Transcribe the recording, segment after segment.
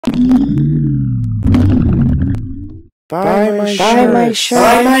Buy my shirt. Buy my shirt.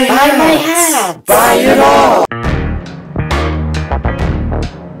 Buy my hat. Buy it all.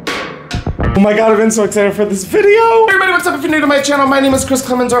 Oh my god, I've been so excited for this video. Hey everybody, what's up? If you're new to my channel, my name is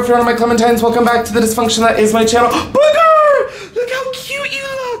Klemens, or if you're one of my Clementines, welcome back to the dysfunction that is my channel. Booger! Look how cute you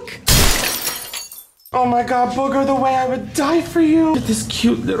look. Oh my god, Booger, the way I would die for you. Look at this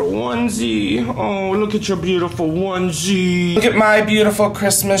cute little onesie. Oh, look at your beautiful onesie. Look at my beautiful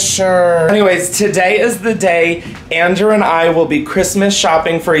Christmas shirt. Anyways, today is the day Andrew and I will be Christmas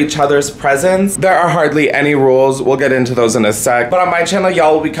shopping for each other's presents. There are hardly any rules. We'll get into those in a sec. But on my channel,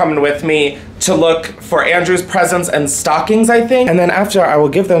 y'all will be coming with me to look for Andrew's presents and stockings, I think. And then after, I will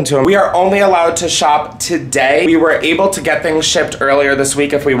give them to him. We are only allowed to shop today. We were able to get things shipped earlier this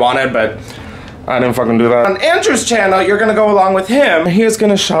week if we wanted, but I didn't fucking do that. On Andrew's channel, you're gonna go along with him. He's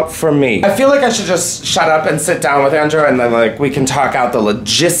gonna shop for me. I feel like I should just shut up and sit down with Andrew and then like we can talk out the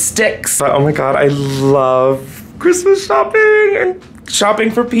logistics. But, oh my god, I love Christmas shopping and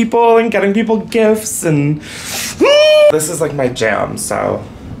shopping for people and getting people gifts and this is like my jam, so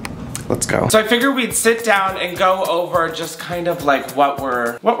let's go. So I figured we'd sit down and go over just kind of like what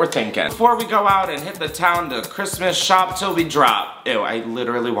we're thinking. Before we go out and hit the town to Christmas shop till we drop. Ew, I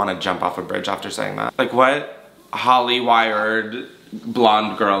literally want to jump off a bridge after saying that. Like what holly-wired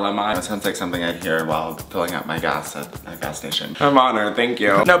blonde girl am I? That sounds like something I'd hear while filling up my gas at a gas station. I'm honored, thank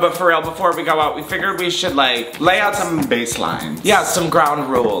you. No, but for real, before we go out, we figured we should like lay out some baselines. Yeah, some ground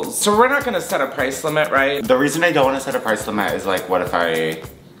rules. So we're not gonna set a price limit, right? The reason I don't want to set a price limit is like, what if I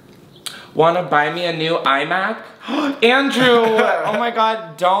wanna buy me a new iMac? Andrew, oh my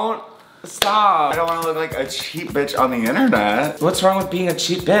god, don't stop. I don't wanna look like a cheap bitch on the internet. What's wrong with being a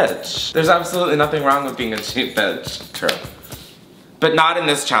cheap bitch? There's absolutely nothing wrong with being a cheap bitch. True. But not in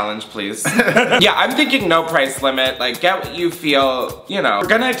this challenge, please. Yeah, I'm thinking no price limit. Like, get what you feel, you know. We're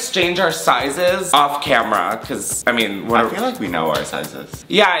gonna exchange our sizes off camera, because, I mean, I feel like we know our sizes.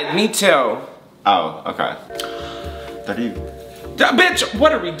 Yeah, me too. Oh, okay. 30. Bitch,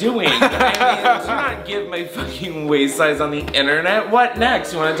 what are we doing? I mean, do not give my fucking waist size on the internet. What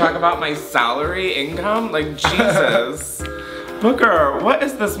next? You wanna talk about my salary, income? Like, Jesus. Booker, what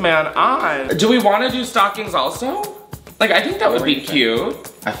is this man on? Do we wanna do stockings also? Like, I think that would be cute.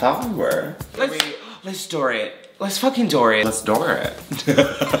 I thought we were. Let's door it. Let's fucking door it. Let's door it.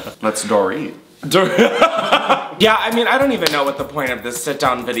 Let's door it. Yeah, I mean, I don't even know what the point of this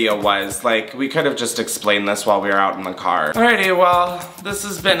sit-down video was. Like, we could have just explained this while we were out in the car. Alrighty, well, this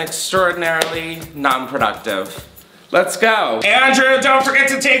has been extraordinarily non-productive. Let's go. Andrew, don't forget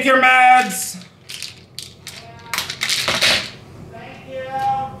to take your meds. Thank you.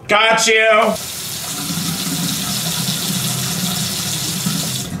 Got you.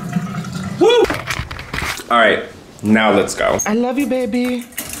 Woo! All right, now let's go. I love you, baby.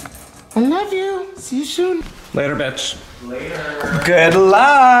 I love you. See you soon. Later, bitch. Later. Good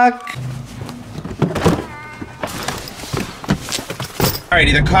luck.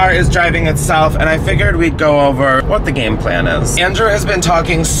 Alrighty, the car is driving itself, and I figured we'd go over what the game plan is. Andrew has been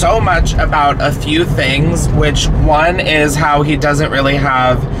talking so much about a few things, which one is how he doesn't really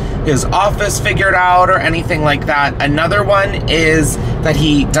have his office figured out or anything like that. Another one is that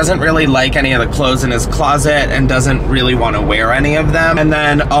he doesn't really like any of the clothes in his closet and doesn't really want to wear any of them. And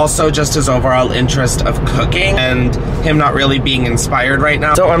then also just his overall interest of cooking and him not really being inspired right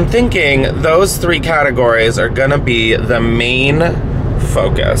now. So I'm thinking those three categories are gonna be the main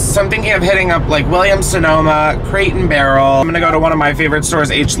focus. So I'm thinking of hitting up like Williams-Sonoma, Crate and Barrel. I'm gonna go to one of my favorite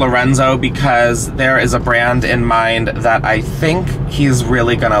stores, H. Lorenzo, because there is a brand in mind that I think he's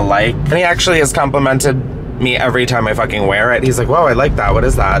really gonna like. And he actually has complimented me every time I fucking wear it. He's like, whoa, I like that. What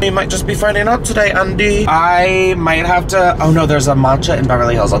is that? You might just be finding out today, Andy. I might have to, oh no, there's a matcha in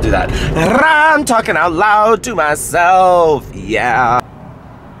Beverly Hills. I'll do that. I'm talking out loud to myself. Yeah.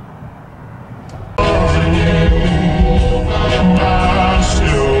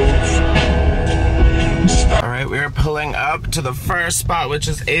 We're pulling up to the first spot, which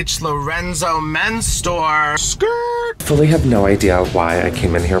is H. Lorenzo Men's Store. Skirt! Fully have no idea why I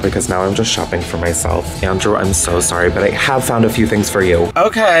came in here because now I'm just shopping for myself. Andrew, I'm so sorry, but I have found a few things for you.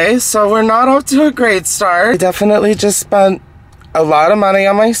 Okay, so we're not off to a great start. I definitely just spent a lot of money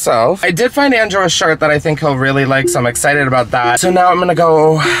on myself. I did find Andrew a shirt that I think he'll really like, so I'm excited about that. So now I'm gonna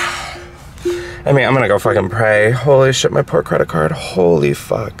go I'm gonna go fucking pray. Holy shit, my poor credit card. Holy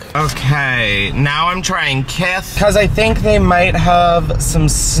fuck. Okay, now I'm trying Kith, because I think they might have some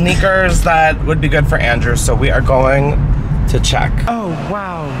sneakers that would be good for Andrew, so we are going to check. Oh,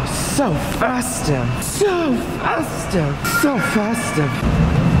 wow, so festive. So festive. So festive.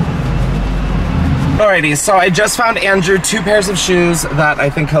 Alrighty, so I just found Andrew 2 pairs of shoes that I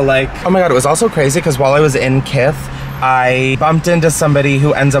think he'll like. Oh my god, it was also crazy because while I was in Kith, I bumped into somebody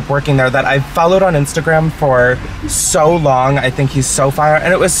who ends up working there that I've followed on Instagram for so long. I think he's so fire,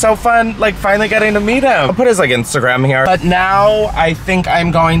 and it was so fun, like, finally getting to meet him. I'll put his, like, Instagram here. But now I think I'm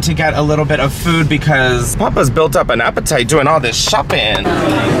going to get a little bit of food because Papa's built up an appetite doing all this shopping.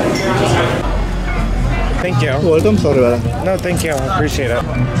 Thank you. Welcome, sorry about that. No, thank you, I appreciate it.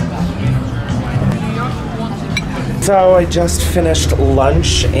 So I just finished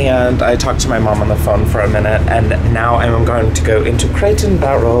lunch and I talked to my mom on the phone for a minute, and now I'm going to go into Crate and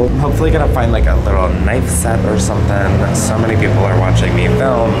Barrel. I'm hopefully gonna find like a little knife set or something. So many people are watching me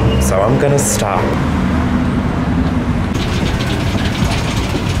film, so I'm gonna stop.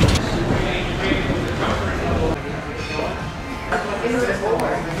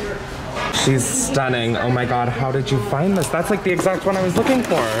 She's stunning. Oh my god, how did you find this? That's like the exact one I was looking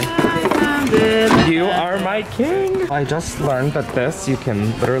for. You are my king. I just learned that this, you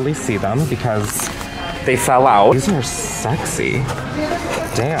can literally see them because they fell out. These are sexy.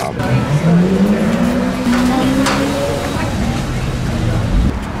 Damn.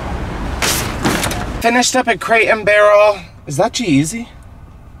 Finished up at Crate and Barrel. Is that G-Eazy?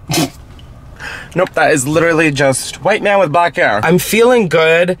 Nope, that is literally just white man with black hair. I'm feeling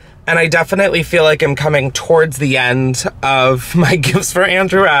good, and I definitely feel like I'm coming towards the end of my gifts for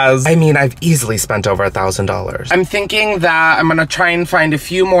Andrew, as I mean, I've easily spent over $1,000. I'm thinking that I'm gonna try and find a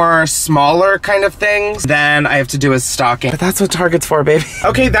few more smaller kind of things. Then I have to do his stocking. But that's what Target's for, baby.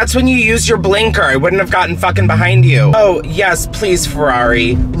 Okay, that's when you use your blinker. I wouldn't have gotten fucking behind you. Oh, yes, please,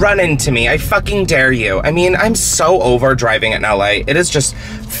 Ferrari. Run into me. I fucking dare you. I mean, I'm so over driving in LA. It is just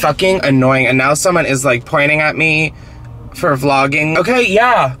fucking annoying. And now someone is like pointing at me for vlogging. Okay,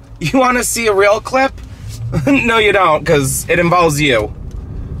 yeah. You want to see a real clip? No, you don't, because it involves you.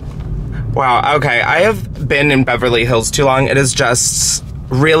 Wow, okay. I have been in Beverly Hills too long. It is just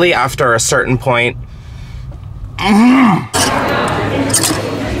really after a certain point.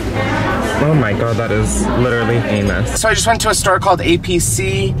 Oh my god, that is literally heinous. So I just went to a store called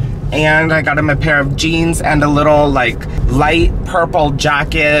APC, and I got him a pair of jeans and a little like light purple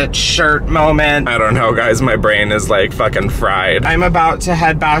jacket shirt moment. I don't know, guys, my brain is like fucking fried. I'm about to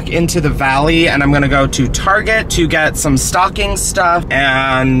head back into the valley, and I'm gonna go to Target to get some stocking stuff,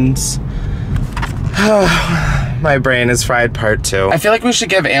 and my brain is fried part 2. I feel like we should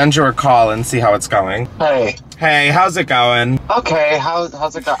give Andrew a call and see how it's going. Hey. Hey, how's it going? Okay, how's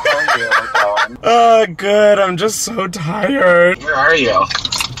it going? How are you going? Good, I'm just so tired. Where are you?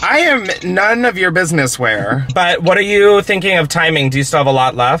 I am none of your business where, but what are you thinking of timing? Do you still have a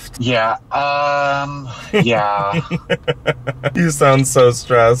lot left? Yeah, yeah. You sound so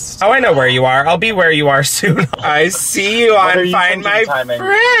stressed. Oh, I know where you are. I'll be where you are soon. I see you on Find My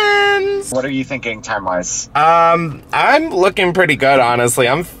Friends. What are you thinking time-wise? I'm looking pretty good, honestly.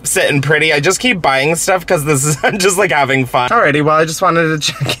 I'm sitting pretty. I just keep buying stuff because this is, I'm just like having fun. Alrighty, well, I just wanted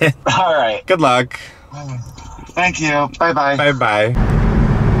to check in. All right. Good luck. Thank you. Bye-bye. Bye-bye.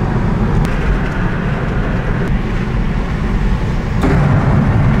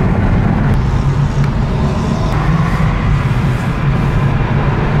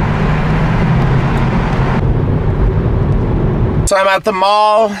 So I'm at the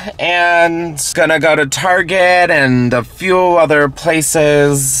mall and gonna go to Target and a few other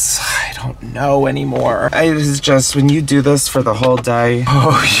places. I don't know anymore. It is just when you do this for the whole day.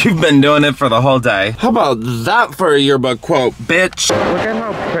 Oh, you've been doing it for the whole day. How about that for a yearbook quote, bitch? Look at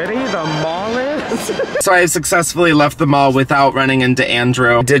how pretty the mall is. So I successfully left the mall without running into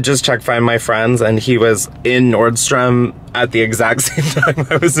Andrew. I did just check Find My Friends, and he was in Nordstrom at the exact same time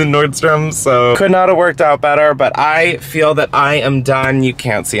I was in Nordstrom, so could not have worked out better, but I feel that I am done. You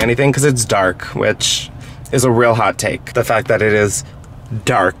can't see anything because it's dark, which is a real hot take. The fact that it is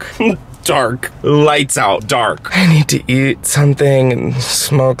dark. Dark. Lights out. Dark. I need to eat something and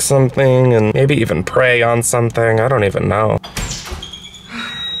smoke something and maybe even pray on something. I don't even know.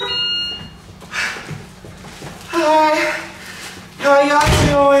 Hi. How y'all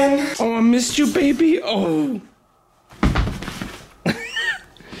doing? Oh, I missed you, baby. Oh.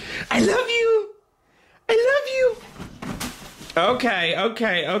 I love you. I love you.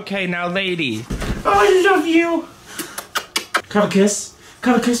 Okay, now lady. Oh, I love you. Cup a kiss.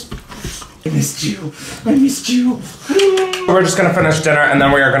 Cup a kiss. I missed you. I missed you. We're just gonna finish dinner and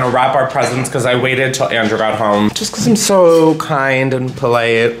then we are gonna wrap our presents because I waited till Andrew got home. Just because I'm so kind and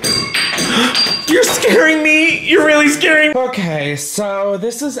polite. You're scaring me. You're really scaring me. Okay, so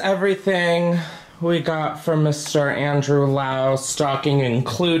this is everything we got from Mr. Andrew Lowe, stocking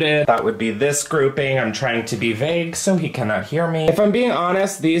included. That would be this grouping. I'm trying to be vague so he cannot hear me. If I'm being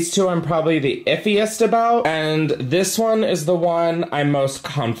honest, these two I'm probably the iffiest about, and this one is the one I'm most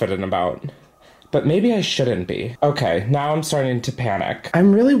confident about. But maybe I shouldn't be. Okay, now I'm starting to panic.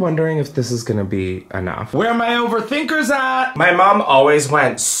 I'm really wondering if this is gonna be enough. Where are my overthinkers at? My mom always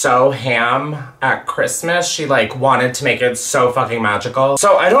went so ham at Christmas. She like wanted to make it so fucking magical.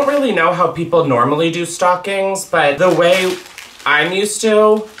 So I don't really know how people normally do stockings, but the way I'm used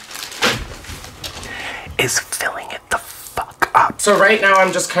to is filling it the fuck up. So right now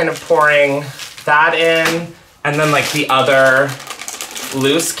I'm just kind of pouring that in, and then like the other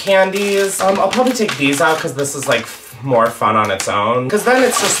loose candies. I'll probably take these out because this is like more fun on its own. Because then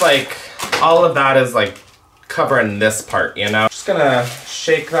it's just like, all of that is like covering this part, you know? Just gonna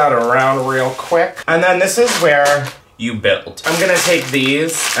shake that around real quick. And then this is where you build. I'm gonna take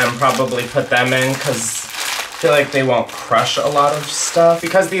these and probably put them in because I feel like they won't crush a lot of stuff.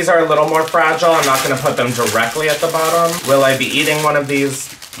 Because these are a little more fragile, I'm not gonna put them directly at the bottom. Will I be eating one of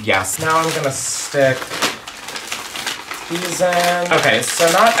these? Yes. Now I'm gonna stick these in. Okay, so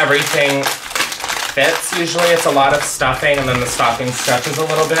not everything fits. Usually it's a lot of stuffing and then the stocking stretches a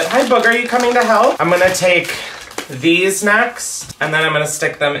little bit. Hi Booger, are you coming to help? I'm gonna take these next and then I'm gonna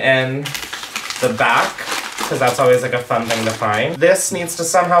stick them in the back because that's always like a fun thing to find. This needs to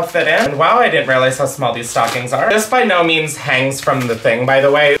somehow fit in. And wow, I didn't realize how small these stockings are. This by no means hangs from the thing, by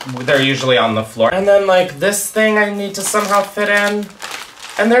the way. They're usually on the floor. And then like this thing I need to somehow fit in.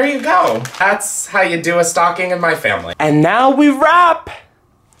 And there you go. That's how you do a stocking in my family. And now we wrap.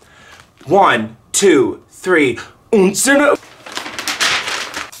 1, 2, 3. Ugh,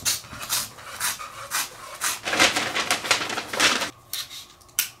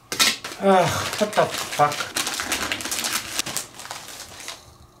 what the fuck?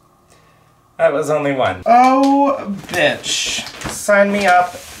 That was only one. Oh, bitch. Sign me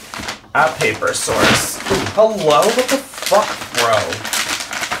up at Paper Source. Hello? What the fuck, bro?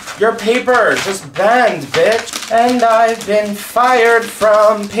 Your paper just bend, bitch. And I've been fired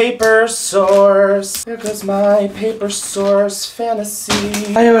from Paper Source. There goes my Paper Source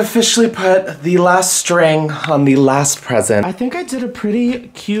fantasy. I have officially put the last string on the last present. I think I did a pretty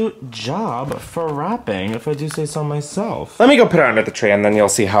cute job for wrapping, if I do say so myself. Let me go put it under the tree and then you'll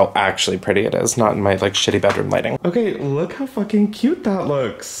see how actually pretty it is, not in my like shitty bedroom lighting. Okay, look how fucking cute that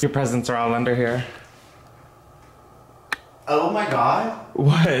looks. Your presents are all under here. Oh my god.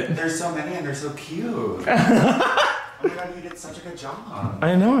 What? There's so many and they're so cute. Oh my god, you did such a good job.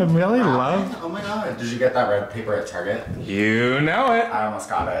 I know, I'm really love. Oh my god. Did you get that red paper at Target? You know it. I almost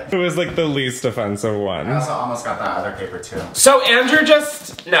got it. It was like the least offensive one. I also almost got that other paper too. So Andrew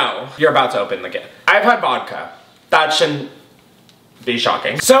just, no, you're about to open the gift. I've had vodka. That shouldn't be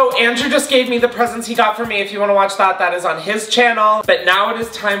shocking. So Andrew just gave me the presents he got for me. If you want to watch that, that is on his channel. But now it is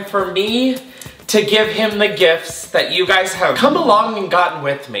time for me to give him the gifts that you guys have come along and gotten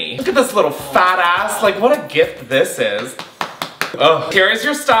with me. Look at this little fat ass. Like, what a gift this is. Oh, here is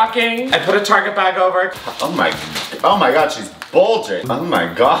your stocking. I put a Target bag over. Oh my god, she's bulging. Oh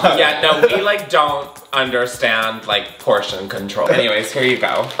my god. Yeah, no, we like don't understand like portion control. Anyways, here you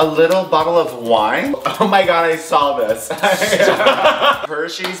go. A little bottle of wine? Oh my god, I saw this.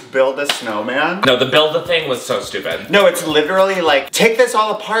 Hershey's Build a Snowman. No, the build a thing was so stupid. No, it's literally like, take this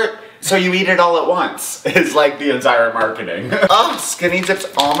all apart so you eat it all at once. Is like the entire marketing. Oh, Skinny Dips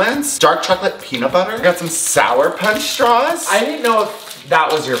almonds, dark chocolate peanut butter. I got some Sour Punch straws. I didn't know if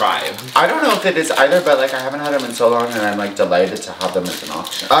that was your vibe. I don't know if it is either, but like I haven't had them in so long and I'm like delighted to have them as an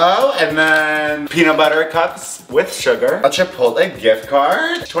option. Oh, and then peanut butter cups with sugar. A Chipotle gift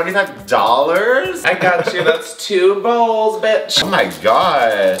card, $25. I got you, that's 2 bowls, bitch. Oh my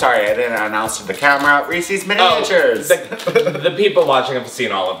god. Sorry, I didn't announce to the camera. Reese's Miniatures. Oh, the people watching have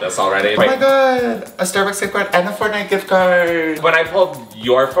seen all of this already. Oh my god, a Starbucks gift card and a Fortnite gift card. When I pulled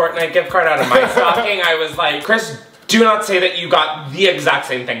your Fortnite gift card out of my stocking, I was like, Chris, do not say that you got the exact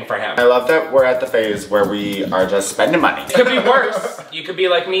same thing for him. I love that we're at the phase where we are just spending money. It could be worse. You could be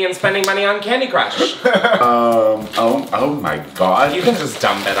like me and spending money on Candy Crush. Oh my god. You can just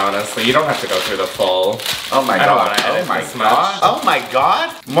dump it, honestly. You don't have to go through the full. Oh my god. Oh my god. Oh my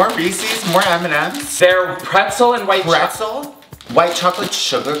god. More Reese's, more M&M's. They're pretzel and white pretzel. White chocolate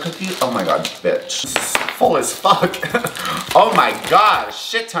sugar cookie? Oh my god, bitch. This is full as fuck. Oh my god, a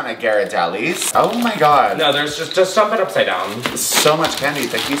shit ton of Ghirardellis. Oh my god. No, there's just dump it upside down. So much candy,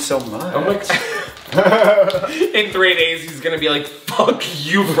 thank you so much. Oh my god. In 3 days, he's gonna be like, fuck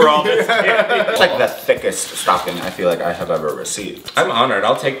you for all this candy. It's like the thickest stocking I feel like I have ever received. I'm honored,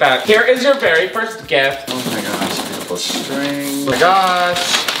 I'll take that. Here is your very first gift. Oh my gosh, beautiful string. Oh my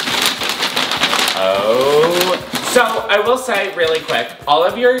gosh. Oh. So I will say really quick, all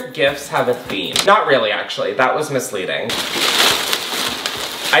of your gifts have a theme. Not really, actually. That was misleading.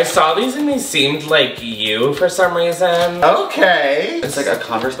 I saw these and they seemed like you for some reason. Okay. It's like a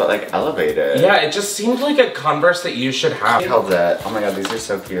Converse but like elevated. Yeah, it just seemed like a Converse that you should have. I held it. Oh my god, these are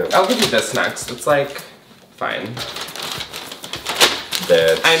so cute. I'll give you this next. It's like, fine.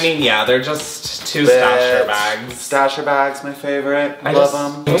 Bitch. I mean, yeah, they're just two stasher bags. Stasher bags, my favorite. I love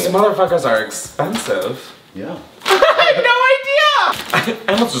them. Those motherfuckers are expensive. Yeah. I had no idea!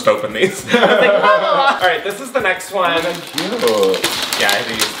 I almost just opened these. I was like, oh. Alright, this is the next one. Oh, cute. Yeah, I had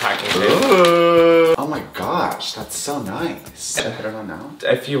to use packing tape. Ooh. Oh my gosh, that's so nice. Can I put it on now?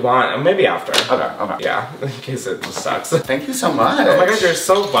 If you want, maybe after. Okay. Yeah, in case it just sucks. Thank you so much. Oh my god, you're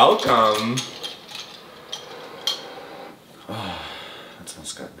so welcome. Oh, that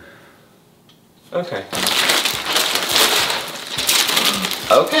smells good. Okay.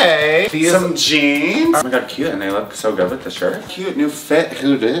 Okay. Some jeans. Oh my god, cute, and they look so good with the shirt. Cute new fit.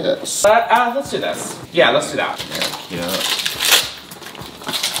 Who dis? But let's do this. Yeah, let's do that. Yeah, cute.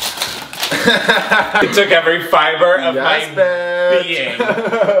 It took every fiber of my bitch. being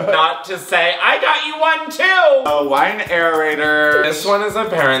not to say, I got you one too! A wine aerator. This one is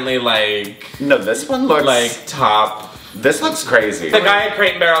apparently like... No, this one looks... like top. This looks crazy. The guy at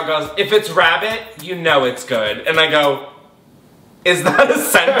Crate and Barrel goes, if it's rabbit, you know it's good. And I go, is that a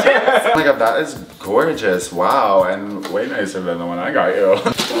sentence? Oh my god, that is gorgeous. Wow, and way nicer than the one I got you.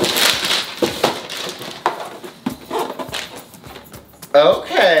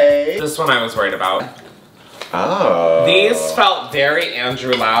 Okay. This one I was worried about. Oh. These felt very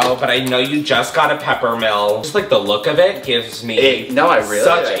Andrew Lowe, but I know you just got a peppermill. Just like the look of it gives me no, I really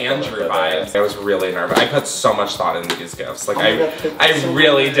such like Andrew vibes. I was really nervous. I put so much thought into these gifts. Like God, I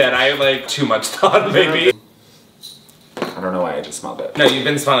really did. I like too much thought maybe. I don't know why I just smelled it. No, you've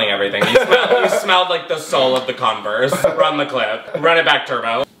been smelling everything. You smelled like the soul of the Converse. Run the clip. Run it back,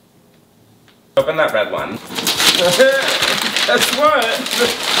 Turbo. Open that red one. That's what.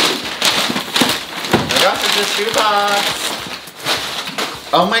 I got the shoebox.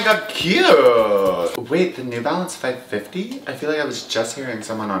 Oh my god, cute. Wait, the New Balance 550? I feel like I was just hearing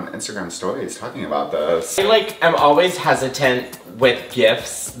someone on Instagram stories talking about this. I like am always hesitant with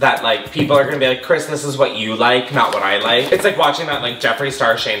gifts that like people are gonna be like, Chris, this is what you like, not what I like. It's like watching that like Jeffree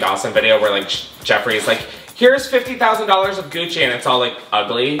Star Shane Dawson video where like Jeffree's like, here's $50,000 of Gucci and it's all like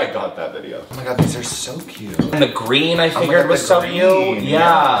ugly. I got that video. Oh my god, these are so cute. And the green I figured was so green. cute.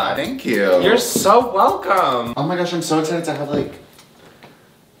 Yeah. Thank you. You're so welcome. Oh my gosh, I'm so excited to have like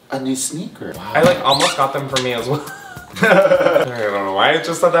a new sneaker. Wow. I like almost got them for me as well. I don't know why I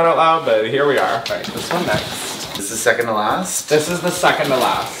just said that out loud, but here we are. Alright, this one next. This is second to last? This is the second to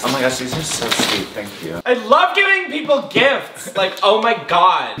last. Oh my gosh, these are so sweet, thank you. I love giving people gifts. Like, oh my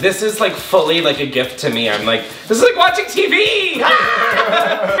god. This is like fully like a gift to me. I'm like, this is like watching TV. Real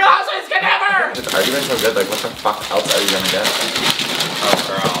Housewives get never. It's already been so good, like what the fuck else are you gonna get? Oh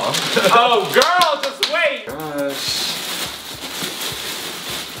girl. Oh girl, just wait. Gosh.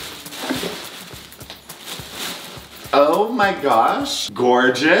 Oh my gosh,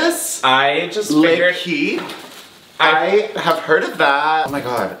 gorgeous. I just Lip figured heat. I have heard of that. Oh my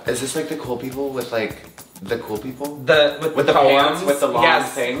god, is this like the cool people with like, the cool people? with the pants, poems? with the long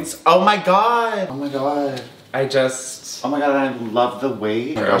yes. things? Oh my god. Oh my god. I just... Oh my god, I love the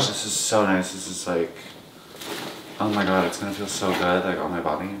weight. Oh my gosh, this is so nice. This is like, oh my god, it's gonna feel so good like on my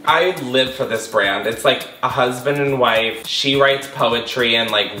body. I live for this brand. It's like a husband and wife. She writes poetry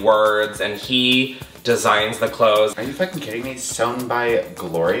and like words and he designs the clothes. Are you fucking kidding me? Sewn by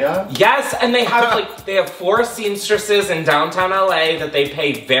Gloria? Yes, and they have like, they have 4 seamstresses in downtown LA that they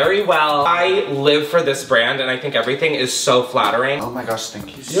pay very well. I live for this brand and I think everything is so flattering. Oh my gosh,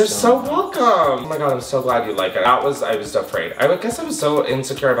 thank you You're so much. welcome. Oh my god, I'm so glad you like it. I was afraid. I guess I was so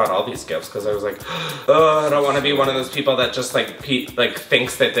insecure about all these gifts because I was like, oh, I don't want to be one of those people that just like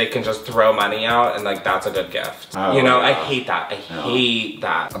thinks that they can just throw money out and like that's a good gift. Oh, you know, yeah. I hate that. I hate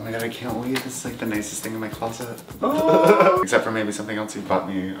that. Oh my god, I can't wait. This is like the nicest thing in my closet. Oh. Except for maybe something else you bought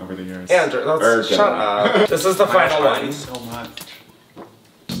me over the years. Andrew, shut up. This is the final Thank you one. so much.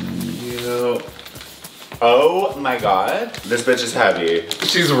 You. Oh my god. This bitch is heavy.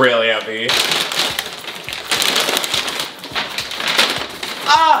 She's really heavy.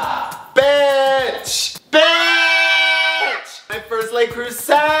 Ah! Bitch! Bitch! My first Le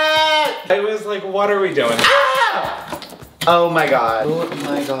Creuset! I was like, what are we doing? Ah! Oh my god. Oh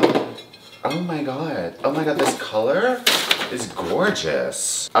my god. Oh my god. Oh my god, this color is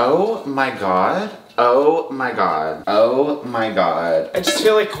gorgeous. Oh my god. Oh my god. Oh my god. I just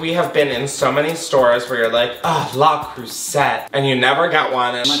feel like we have been in so many stores where you're like, ah, La Crusette, and you never get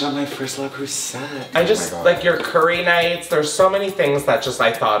one. And oh my god, my first La Crusette. I just, like your curry nights, there's so many things that just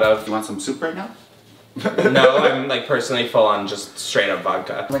I thought of. You want some soup right now? No, I'm like personally full on just straight up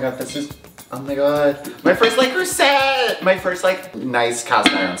vodka. Oh my god, this is, oh my god. My first like Crusette! My first like nice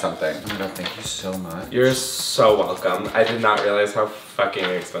cast iron something. Oh my god, thank you so much. You're so welcome. I did not realize how fucking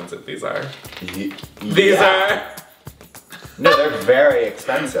expensive these are. These are. No, they're very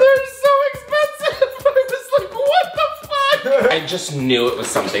expensive. They're so expensive. I was like, what the fuck? I just knew it was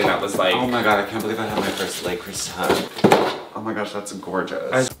something that was like. Oh my god, I can't believe I had my first like Crusette. Oh my gosh, that's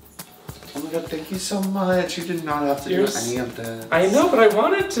gorgeous. Oh my god, thank you so much. You did not have to do any of this. I know, but I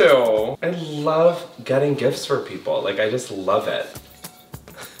wanted to. I love getting gifts for people. Like, I just love it.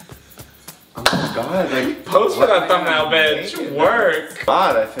 Oh my god, like, pose for that thumbnail, bitch. Work.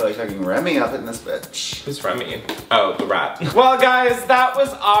 God, I feel like fucking Remy up in this bitch. Who's Remy? Oh, the rat. Well, guys, that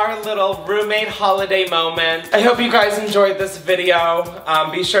was our little roommate holiday moment. I hope you guys enjoyed this video.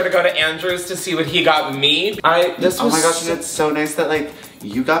 Be sure to go to Andrew's to see what he got me. Oh my gosh, and it's so nice that like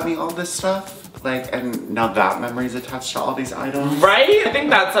you got me all this stuff. Like, and now that memory's attached to all these items. Right? I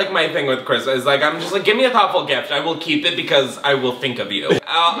think that's like my thing with Christmas. Is like, I'm just like, give me a thoughtful gift. I will keep it because I will think of you.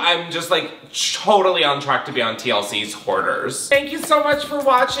 I'm just like totally on track to be on TLC's Hoarders. Thank you so much for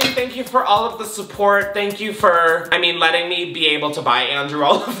watching. Thank you for all of the support. Thank you for, letting me be able to buy Andrew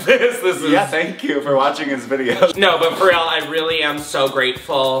all of this. Yeah, thank you for watching his video. No, but for real, I really am so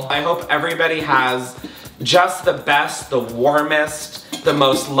grateful. I hope everybody has just the best, the warmest, the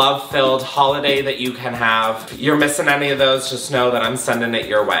most love-filled holiday that you can have. If you're missing any of those, just know that I'm sending it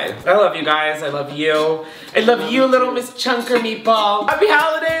your way. I love you guys, I love you. I love you, little Miss Chunker Meatball. Happy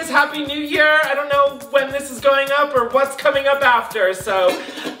holidays, Happy New Year. I don't know when this is going up or what's coming up after, so,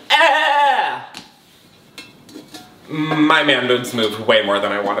 My mandarins moved way more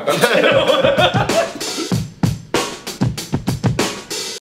than I wanted them to.